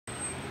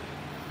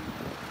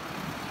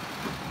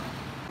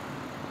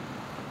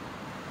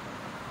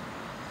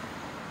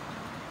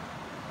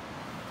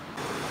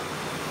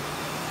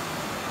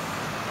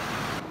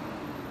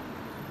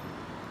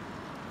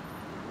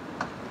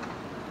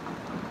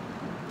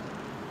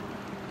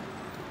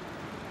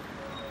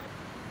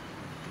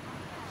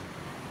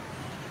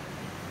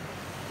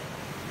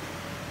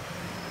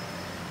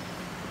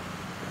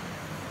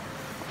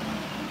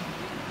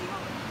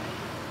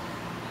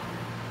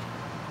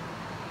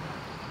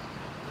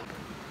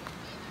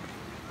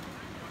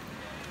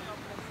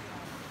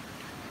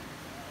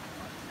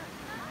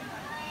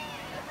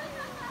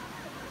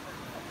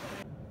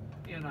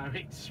know,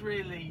 it's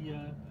really,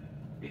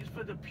 it's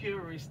for the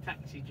purist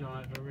taxi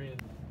driver, really,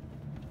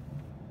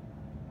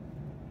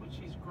 which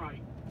is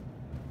great.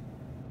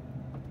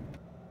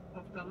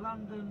 Of the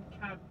London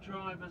Cab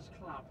Drivers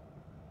Club,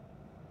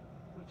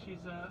 which is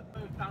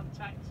who've done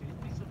taxis.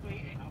 This will be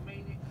it. I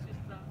mean, it's just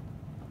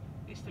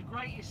it's the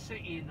greatest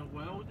city in the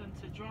world, and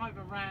to drive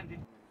around it.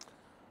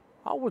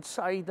 I would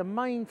say the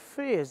main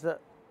fears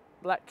that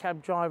black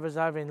cab drivers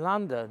have in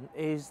London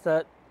is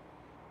that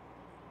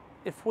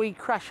if we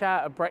crash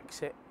out of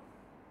Brexit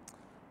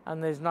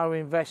and there's no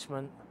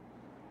investment,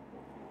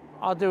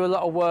 I do a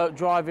lot of work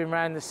driving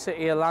around the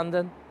city of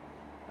London.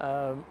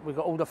 We've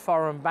got all the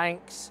foreign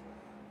banks,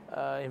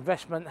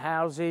 investment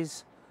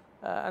houses,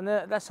 and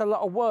that's a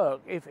lot of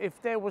work.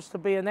 If there was to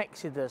be an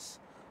exodus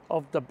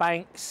of the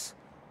banks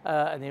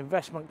and the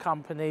investment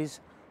companies,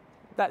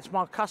 that's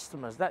my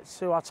customers. That's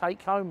who I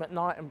take home at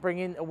night and bring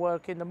into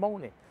work in the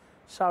morning.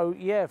 So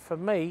yeah, for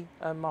me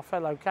and my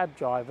fellow cab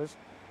drivers,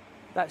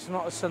 that's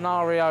not a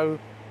scenario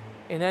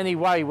in any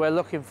way we're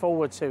looking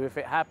forward to if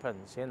it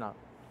happens, you know.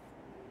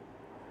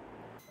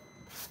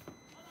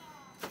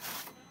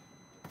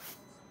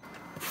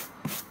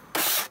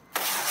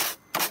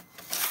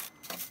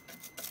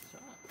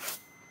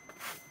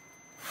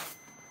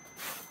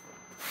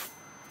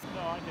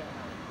 No, I get it.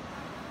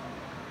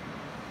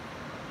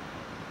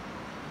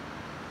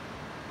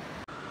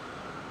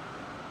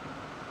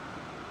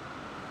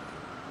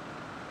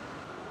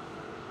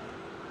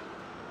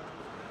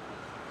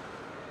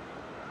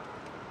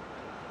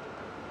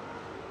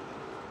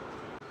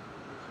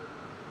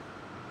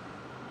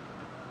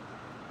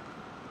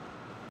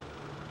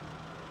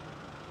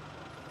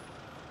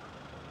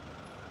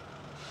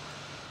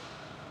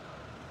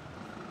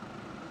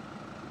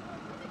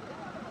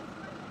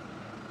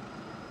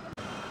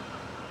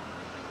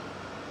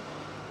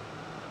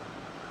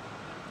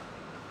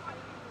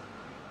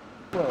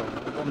 Well,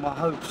 my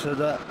hopes are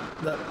that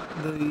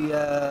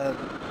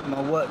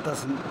my work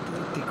doesn't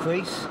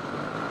decrease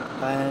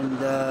and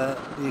the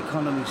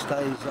economy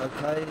stays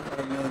okay,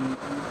 and then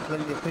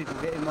plenty of people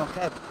get in my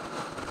cab,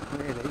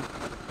 really.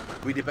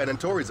 We depend on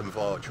tourism for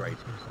our trade,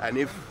 and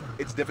if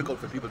it's difficult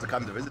for people to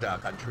come to visit our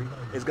country,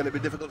 it's going to be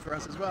difficult for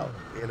us as well.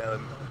 You know,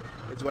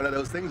 it's one of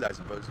those things, I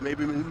suppose.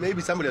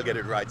 Maybe somebody will get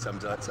it right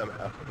somehow.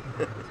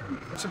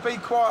 To be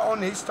quite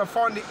honest, I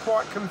find it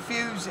quite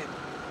confusing.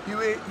 You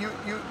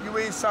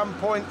hear some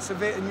points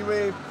of it, and you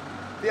hear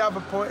the other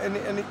point, and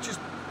it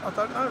just, I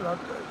don't know,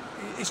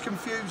 it's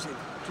confusing.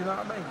 Do you know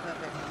what I mean?